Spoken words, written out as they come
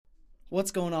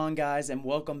What's going on, guys, and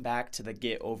welcome back to the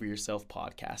Get Over Yourself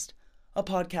podcast, a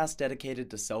podcast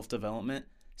dedicated to self-development,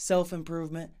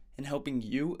 self-improvement, and helping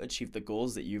you achieve the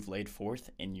goals that you've laid forth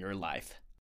in your life.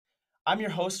 I'm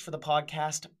your host for the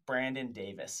podcast, Brandon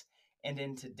Davis, and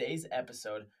in today's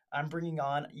episode, I'm bringing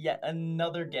on yet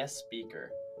another guest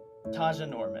speaker, Taja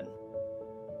Norman.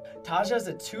 Taja is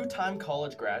a 2-time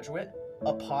college graduate,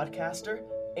 a podcaster,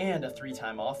 and a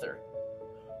 3-time author.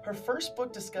 Her first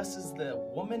book discusses the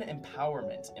woman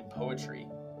empowerment in poetry.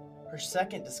 Her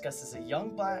second discusses a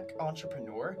young Black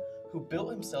entrepreneur who built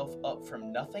himself up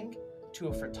from nothing to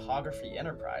a photography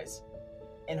enterprise.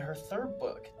 And her third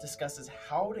book discusses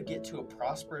how to get to a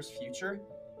prosperous future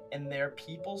in their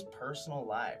people's personal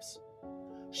lives.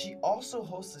 She also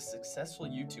hosts a successful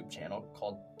YouTube channel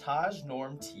called Taj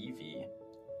Norm TV.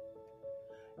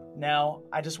 Now,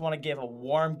 I just want to give a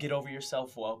warm Get Over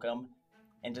Yourself welcome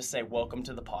and just say welcome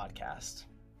to the podcast.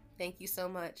 Thank you so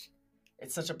much.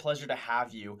 It's such a pleasure to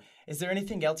have you. Is there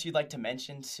anything else you'd like to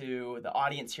mention to the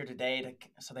audience here today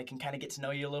so they can kind of get to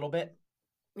know you a little bit?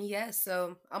 Yes,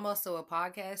 so I'm also a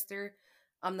podcaster.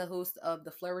 I'm the host of the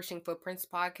Flourishing Footprints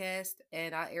podcast,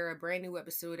 and I air a brand new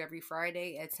episode every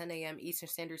Friday at 10 a.m. Eastern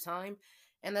Standard Time.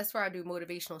 And that's where I do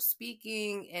motivational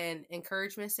speaking and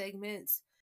encouragement segments.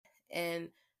 And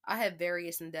I have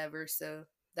various endeavors, so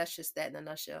that's just that in a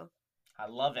nutshell. I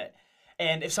love it.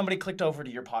 And if somebody clicked over to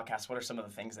your podcast, what are some of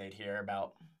the things they'd hear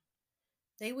about?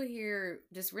 They would hear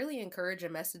just really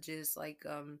encouraging messages like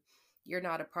you're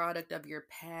not a product of your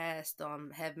past,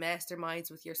 have masterminds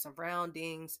with your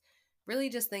surroundings, really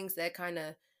just things that kind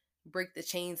of break the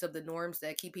chains of the norms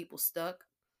that keep people stuck.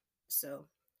 So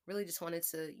really just wanted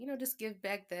to, just give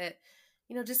back that,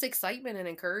 just excitement and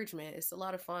encouragement. It's a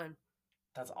lot of fun.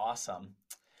 That's awesome.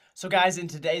 So guys, in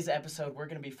today's episode, we're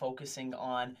going to be focusing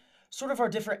on sort of our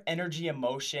different energy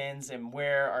emotions and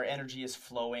where our energy is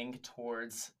flowing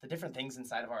towards the different things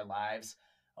inside of our lives.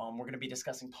 We're going to be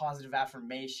discussing positive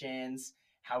affirmations,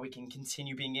 how we can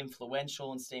continue being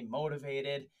influential and stay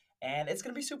motivated, and it's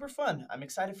going to be super fun. I'm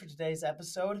excited for today's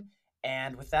episode,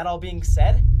 and with that all being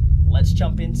said, let's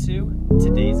jump into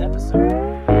today's episode.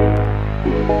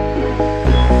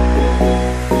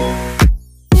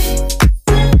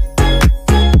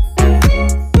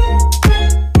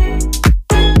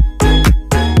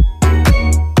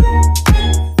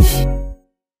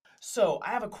 So I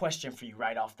have a question for you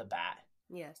right off the bat.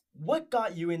 Yes. What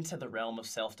got you into the realm of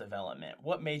self-development?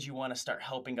 What made you want to start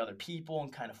helping other people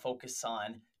and kind of focus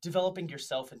on developing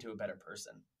yourself into a better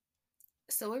person?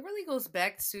 So it really goes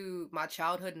back to my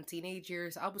childhood and teenage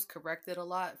years. I was corrected a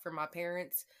lot from my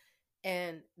parents,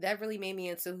 and that really made me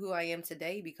into who I am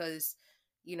today because,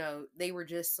 they were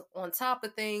just on top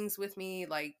of things with me,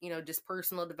 like, just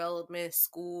personal development,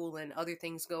 school, and other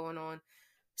things going on.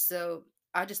 So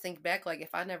I just think back, like,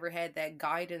 if I never had that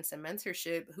guidance and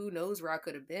mentorship, who knows where I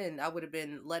could have been? I would have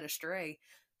been led astray.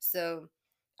 So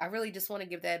I really just want to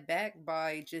give that back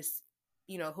by just,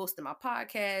 hosting my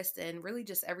podcast and really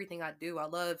just everything I do. I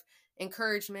love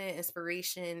encouragement,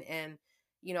 inspiration, and,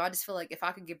 I just feel like if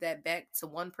I could give that back to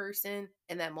one person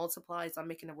and that multiplies, I'm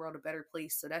making the world a better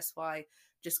place. So that's why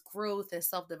just growth and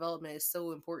self-development is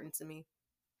so important to me.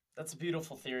 That's a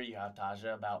beautiful theory you have,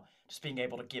 Taja, about just being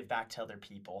able to give back to other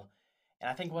people. And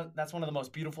I think that's one of the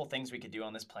most beautiful things we could do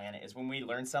on this planet is when we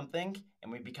learn something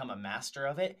and we become a master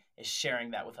of it, is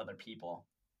sharing that with other people.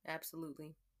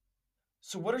 Absolutely.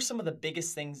 So what are some of the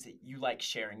biggest things that you like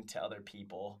sharing to other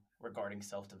people regarding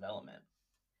self-development?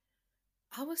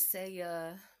 I would say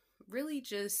really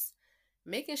just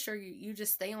making sure you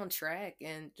just stay on track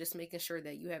and just making sure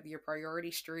that you have your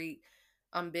priorities straight.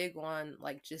 I'm big on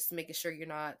like just making sure you're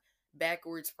not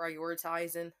backwards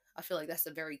prioritizing. I feel like that's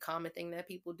a very common thing that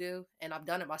people do. And I've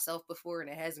done it myself before and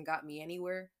it hasn't got me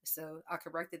anywhere. So I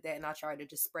corrected that and I tried to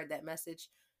just spread that message.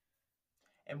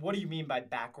 And what do you mean by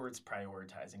backwards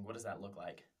prioritizing? What does that look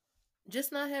like?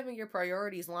 Just not having your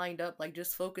priorities lined up, like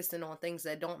just focusing on things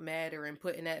that don't matter and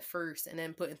putting that first and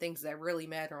then putting things that really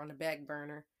matter on the back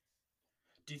burner.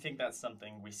 Do you think that's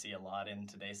something we see a lot in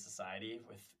today's society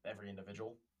with every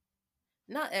individual?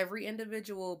 Not every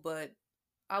individual, but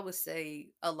I would say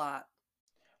a lot.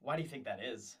 Why do you think that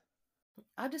is?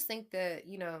 I just think that,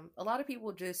 a lot of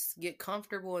people just get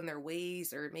comfortable in their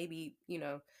ways, or maybe,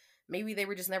 maybe they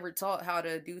were just never taught how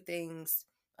to do things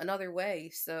another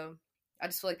way. So I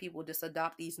just feel like people just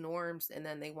adopt these norms and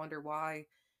then they wonder why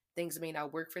things may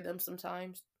not work for them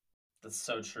sometimes. That's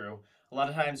so true. A lot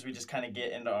of times we just kind of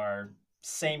get into our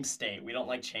same state. We don't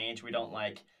like change. We don't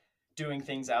like doing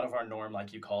things out of our norm,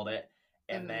 like you called it.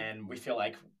 And then we feel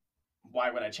like, why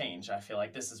would I change? I feel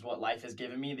like this is what life has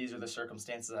given me. These are the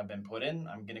circumstances I've been put in.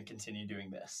 I'm going to continue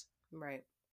doing this. Right.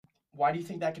 Why do you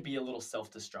think that could be a little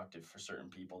self-destructive for certain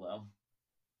people, though?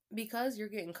 Because you're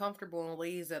getting comfortable in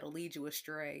ways that'll lead you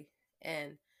astray.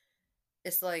 And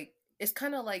it's like, it's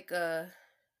kind of like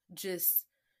just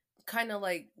kind of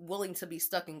like willing to be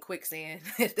stuck in quicksand,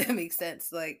 if that makes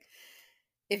sense. Like,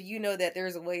 if you know that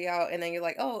there's a way out, and then you're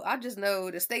like, oh, I just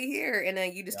know to stay here, and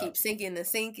then you just Yeah. keep sinking and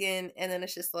sinking, and then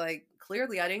it's just like,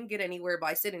 clearly I didn't get anywhere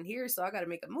by sitting here, so I got to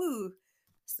make a move.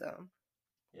 So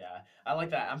Yeah, I like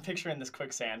that. I'm picturing this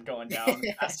quicksand going down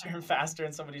faster and faster,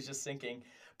 and somebody's just sinking.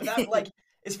 But that, like,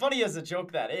 as funny as a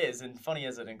joke that is, and funny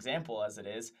as an example as it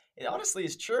is, it honestly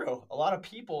is true. A lot of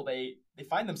people they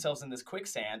find themselves in this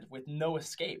quicksand with no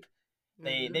escape.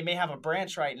 They hmm may have a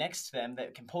branch right next to them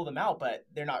that can pull them out, but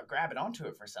they're not grabbing onto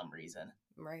it for some reason.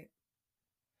 right.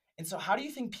 And so, how do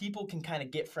you think people can kind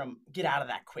of get out of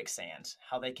that quicksand?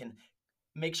 How they can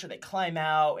make sure they climb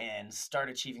out and start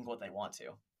achieving what they want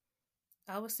to?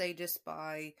 I would say just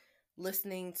by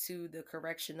listening to the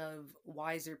correction of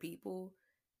wiser people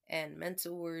and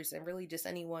mentors, and really just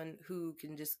anyone who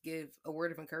can just give a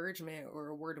word of encouragement or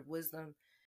a word of wisdom.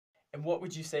 And what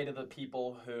would you say to the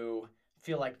people who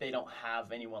feel like they don't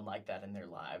have anyone like that in their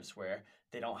lives, where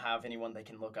they don't have anyone they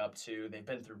can look up to? They've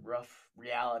been through rough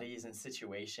realities and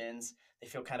situations. They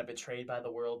feel kind of betrayed by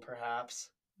the world, perhaps.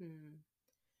 Hmm.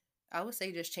 I would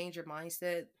say just change your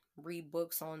mindset, read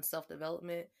books on self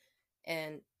development,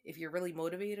 and if you're really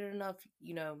motivated enough,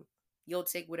 you'll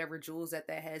take whatever jewels that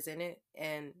has in it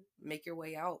and make your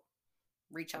way out.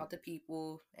 Reach out to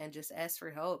people and just ask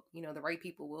for help. The right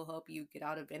people will help you get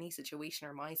out of any situation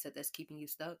or mindset that's keeping you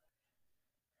stuck.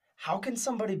 How can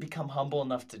somebody become humble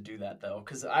enough to do that, though?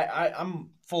 Because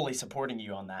I'm fully supporting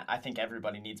you on that. I think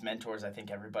everybody needs mentors. I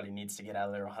think everybody needs to get out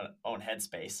of their own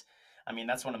headspace. I mean,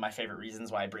 that's one of my favorite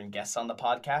reasons why I bring guests on the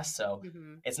podcast. So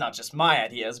hmm it's not just my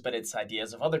ideas, but it's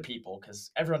ideas of other people,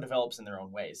 because everyone develops in their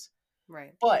own ways.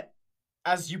 Right. But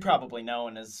as you probably know,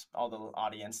 and as all the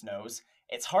audience knows,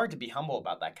 it's hard to be humble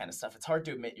about that kind of stuff. It's hard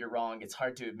to admit you're wrong. It's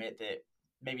hard to admit that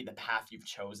maybe the path you've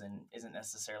chosen isn't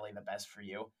necessarily the best for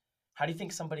you. How do you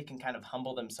think somebody can kind of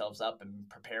humble themselves up and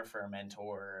prepare for a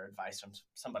mentor or advice from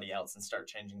somebody else and start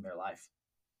changing their life?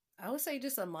 I would say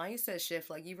just a mindset shift.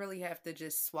 Like, you really have to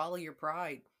just swallow your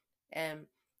pride. And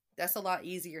that's a lot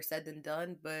easier said than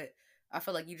done. But I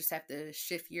feel like you just have to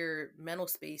shift your mental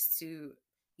space to,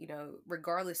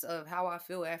 regardless of how I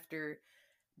feel after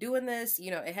doing this,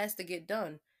 it has to get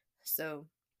done. So,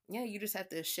 yeah, you just have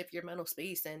to shift your mental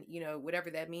space, and,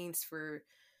 whatever that means for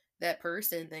that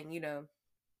person, then,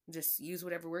 just use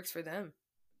whatever works for them.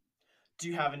 Do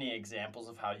you have any examples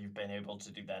of how you've been able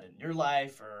to do that in your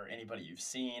life or anybody you've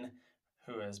seen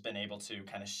who has been able to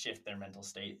kind of shift their mental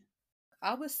state?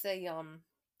 I would say,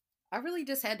 I really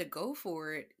just had to go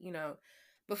for it.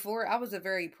 Before, I was a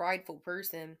very prideful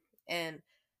person, and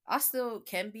I still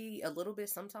can be a little bit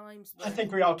sometimes, I but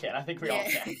think we all can. I think we all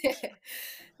yeah. can.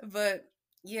 But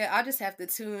yeah, I just have to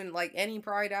tune like any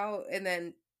pride out, and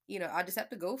then, I just have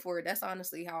to go for it. That's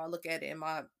honestly how I look at it in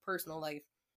my personal life.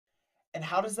 And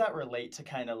how does that relate to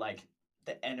kind of like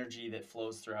the energy that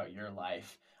flows throughout your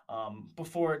life?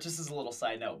 Before, just as a little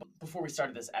side note, before we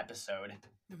started this episode,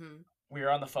 hmm we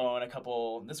were on the phone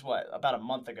about a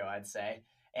month ago, I'd say.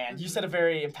 And you said hmm a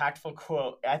very impactful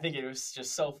quote. I think it was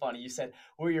just so funny. You said,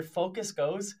 "Where your focus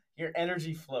goes, your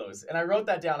energy flows." And I wrote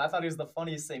that down. I thought it was the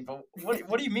funniest thing. But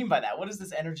what do you mean by that? What is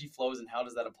this energy flows, and how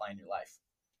does that apply in your life?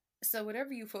 So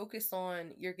whatever you focus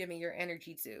on, you're giving your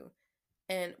energy to.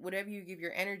 And whatever you give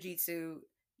your energy to,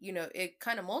 it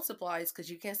kind of multiplies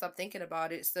because you can't stop thinking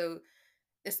about it. So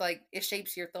it's like it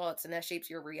shapes your thoughts, and that shapes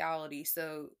your reality.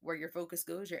 So where your focus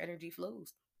goes, your energy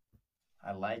flows.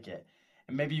 I like it.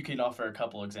 And maybe you can offer a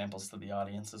couple examples to the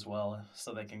audience as well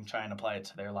so they can try and apply it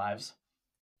to their lives.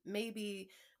 Maybe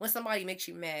when somebody makes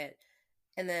you mad,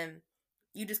 and then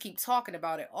you just keep talking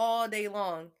about it all day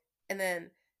long, and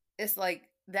then it's like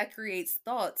that creates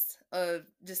thoughts of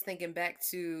just thinking back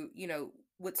to,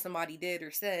 what somebody did or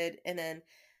said, and then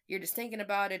you're just thinking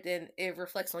about it, and it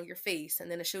reflects on your face, and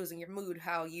then it shows in your mood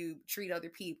how you treat other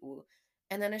people,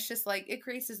 and then it's just like it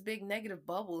creates this big negative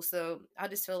bubble. So I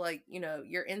just feel like,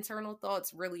 your internal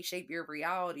thoughts really shape your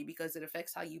reality because it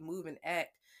affects how you move and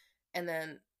act. And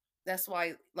then that's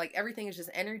why, like, everything is just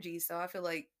energy. So I feel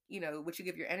like, what you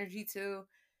give your energy to,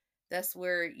 that's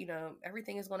where,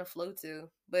 everything is going to flow to.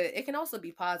 But it can also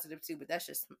be positive too, but that's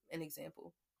just an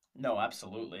example. No,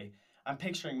 absolutely. I'm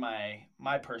picturing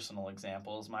my personal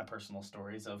examples, my personal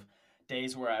stories of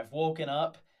days where I've woken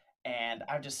up and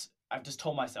I've just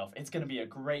told myself it's going to be a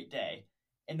great day.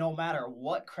 And no matter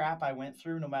what crap I went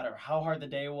through, no matter how hard the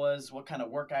day was, what kind of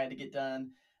work I had to get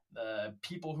done, the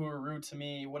people who were rude to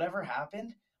me, whatever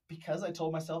happened, because I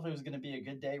told myself it was going to be a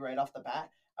good day right off the bat,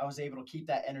 I was able to keep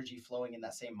that energy flowing in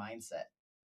that same mindset.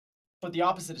 But the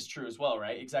opposite is true as well,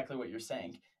 right? Exactly what you're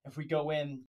saying. If we go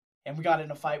in and we got in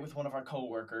a fight with one of our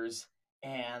coworkers,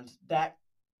 and that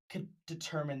could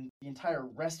determine the entire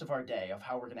rest of our day of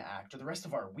how we're going to act, or the rest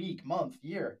of our week, month,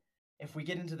 year. If we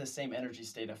get into the same energy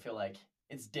state, I feel like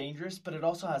it's dangerous, but it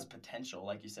also has potential,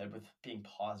 like you said, with being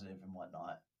positive and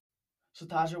whatnot. So,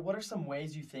 Taja, what are some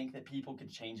ways you think that people could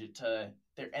change it to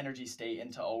their energy state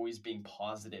into always being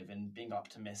positive and being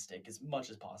optimistic as much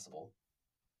as possible?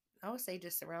 I would say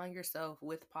just surround yourself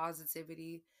with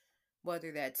positivity,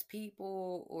 whether that's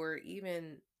people or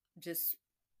even just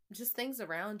just things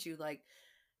around you. Like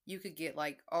you could get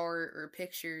like art or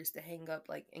pictures to hang up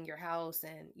like in your house,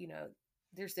 and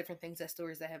there's different things at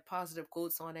stores that have positive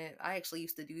quotes on it. I actually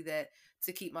used to do that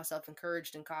to keep myself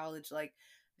encouraged in college. Like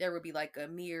there would be like a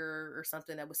mirror or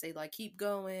something that would say like keep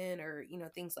going, or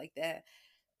things like that.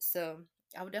 So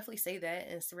I would definitely say that,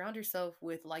 and surround yourself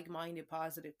with like-minded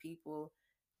positive people.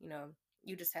 you know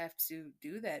you just have to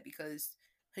do that because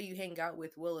who you hang out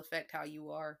with will affect how you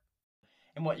are.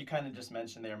 And what you kind of just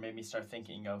mentioned there made me start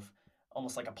thinking of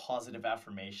almost like a positive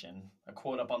affirmation, a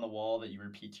quote up on the wall that you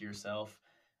repeat to yourself.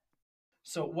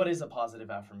 So, what is a positive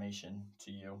affirmation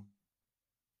to you?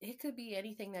 It could be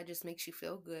anything that just makes you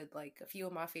feel good. Like a few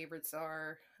of my favorites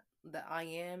are the I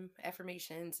am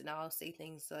affirmations, and I'll say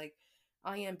things like,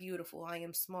 I am beautiful, I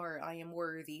am smart, I am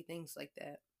worthy, things like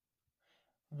that.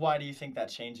 Why do you think that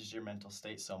changes your mental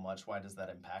state so much? Why does that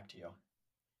impact you?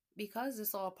 Because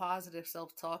it's all positive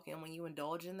self talk, and when you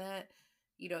indulge in that,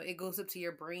 it goes up to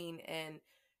your brain, and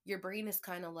your brain is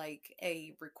kind of like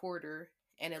a recorder,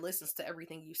 and it listens to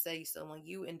everything you say. So when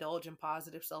you indulge in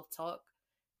positive self talk,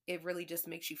 it really just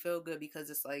makes you feel good because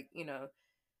it's like,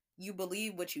 you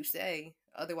believe what you say,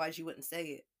 otherwise you wouldn't say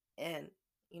it. And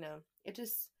it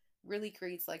just really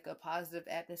creates like a positive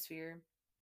atmosphere.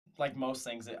 Like most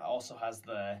things, it also has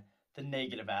the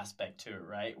negative aspect to it,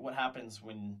 right? What happens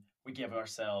when we give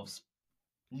ourselves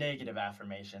negative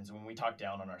affirmations, when we talk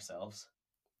down on ourselves?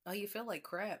 Oh, you feel like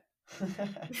crap.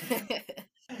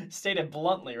 Stated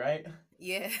bluntly, right?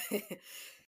 Yeah.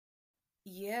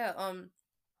 Yeah,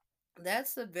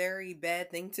 that's a very bad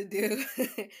thing to do.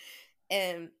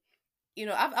 And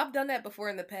I've done that before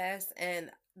in the past,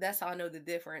 and that's how I know the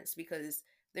difference, because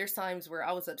there's times where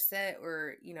I was upset,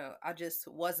 or I just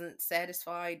wasn't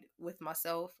satisfied with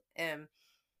myself, and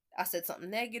I said something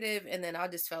negative, and then I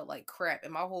just felt like crap,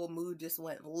 and my whole mood just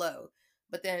went low.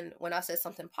 But then when I said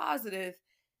something positive,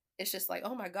 it's just like,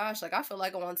 oh my gosh, like I feel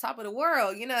like I'm on top of the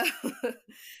world.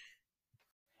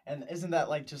 And isn't that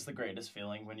like just the greatest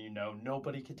feeling when you know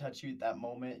nobody can touch you at that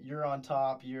moment? You're on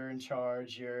top, you're in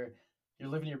charge, you're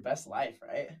living your best life,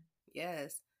 right?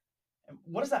 Yes. And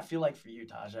what does that feel like for you,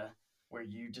 Taja? Where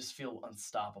you just feel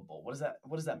unstoppable? What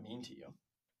does that mean to you?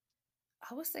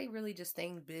 I would say really just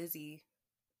staying busy.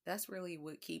 That's really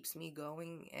what keeps me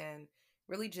going, and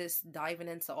really just diving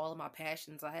into all of my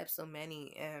passions. I have so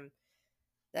many, and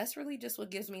that's really just what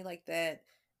gives me like that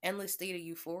endless state of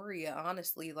euphoria.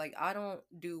 Honestly, like I don't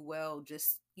do well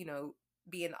just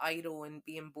being idle and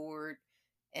being bored,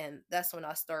 and that's when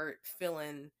I start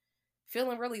feeling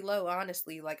really low.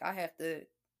 Honestly, like I have to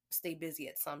stay busy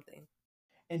at something.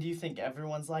 And do you think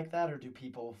everyone's like that, or do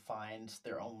people find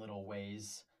their own little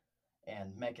ways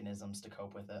and mechanisms to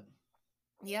cope with it?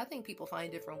 Yeah, I think people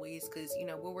find different ways, because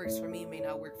what works for me may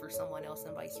not work for someone else,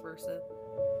 and vice versa.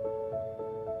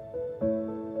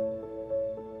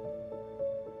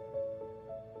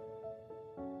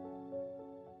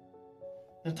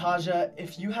 Natasha,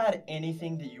 if you had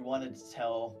anything that you wanted to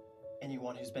tell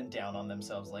anyone who's been down on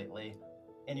themselves lately,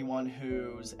 anyone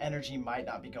whose energy might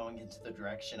not be going into the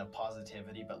direction of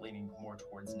positivity but leaning more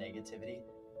towards negativity,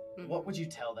 what Hmm. would you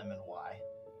tell them and why?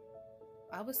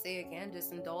 I would say again,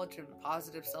 just indulge in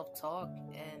positive self talk,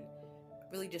 and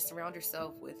really just surround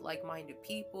yourself with like minded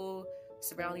people,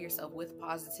 surround yourself with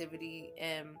positivity,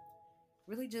 and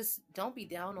really just don't be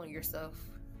down on yourself.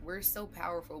 We're so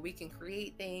powerful. We can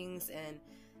create things, and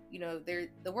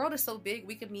the world is so big.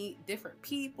 We can meet different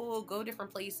people, go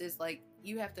different places. Like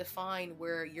you have to find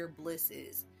where your bliss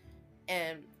is.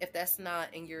 And if that's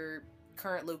not in your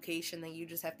current location, then you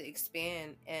just have to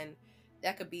expand. And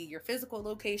that could be your physical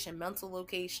location, mental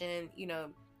location.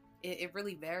 It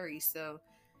really varies. So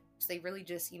they really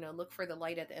just look for the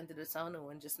light at the end of the tunnel,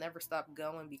 and just never stop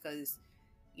going, because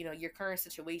your current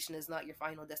situation is not your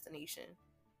final destination.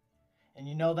 And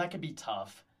that could be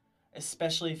tough,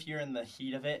 especially if you're in the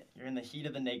heat of it. You're in the heat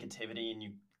of the negativity and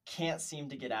you can't seem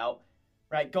to get out,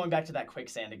 right? Going back to that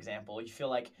quicksand example, you feel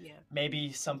like Yeah.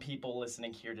 maybe some people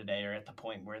listening here today are at the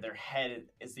point where their head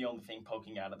is the only thing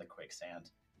poking out of the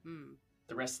quicksand. Mm.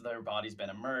 The rest of their body's been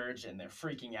emerged and they're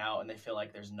freaking out and they feel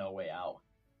like there's no way out.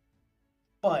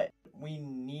 But we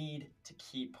need to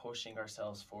keep pushing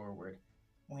ourselves forward.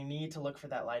 We need to look for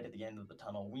that light at the end of the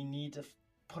tunnel. We need to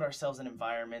put ourselves in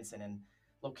environments and in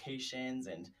locations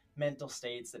and mental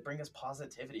states that bring us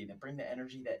positivity, that bring the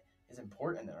energy that is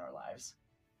important in our lives.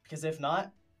 Because if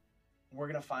not, we're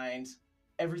going to find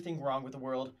everything wrong with the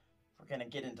world. We're going to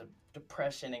get into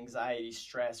depression, anxiety,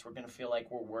 stress. We're going to feel like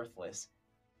we're worthless.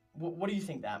 What do you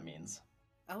think that means?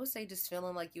 I would say just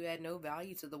feeling like you had no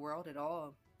value to the world at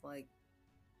all. Like,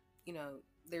 you know,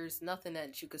 there's nothing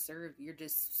that you could serve. You're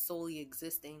just solely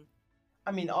existing.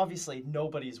 I mean, obviously,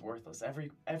 nobody's worthless.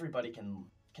 Everybody can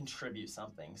contribute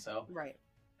something. So, Right.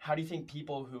 how do you think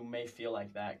people who may feel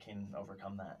like that can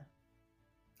overcome that?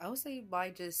 I would say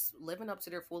by just living up to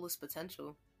their fullest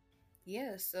potential.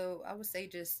 Yeah, so I would say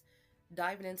just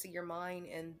diving into your mind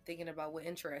and thinking about what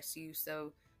interests you.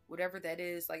 So, whatever that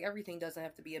is, like everything doesn't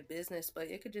have to be a business, but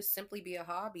it could just simply be a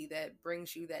hobby that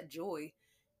brings you that joy.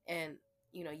 And,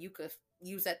 you could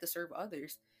use that to serve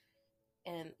others.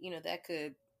 And, that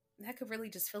could really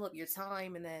just fill up your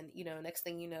time. And then, next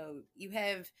thing you know, you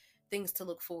have things to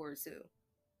look forward to.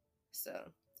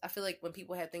 So, I feel like when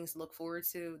people have things to look forward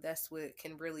to, that's what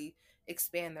can really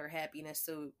expand their happiness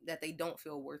so that they don't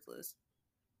feel worthless.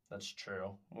 That's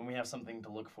true. When we have something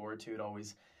to look forward to, it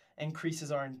always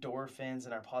increases our endorphins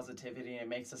and our positivity, and it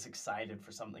makes us excited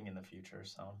for something in the future.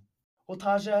 So, well,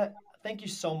 Taja, thank you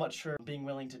so much for being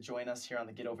willing to join us here on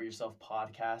the Get Over Yourself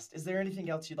podcast. Is there anything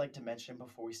else you'd like to mention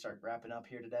before we start wrapping up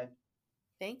here today?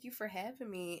 Thank you for having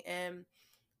me. And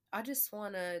I just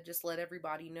want to just let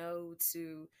everybody know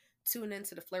to tune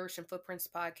into the Flourish and Footprints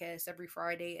podcast every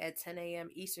Friday at 10 a.m.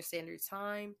 Eastern Standard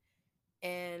Time.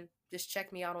 And just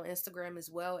check me out on Instagram as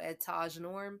well at Taj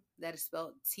Norm. That is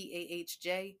spelled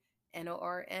TAHJNORM.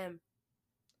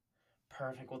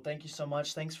 Perfect. Well, thank you so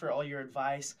much. Thanks for all your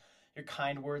advice, your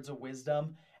kind words of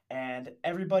wisdom. And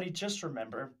everybody, just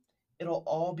remember, it'll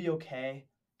all be okay.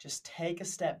 Just take a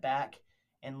step back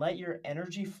and let your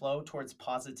energy flow towards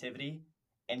positivity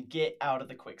and get out of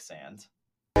the quicksand.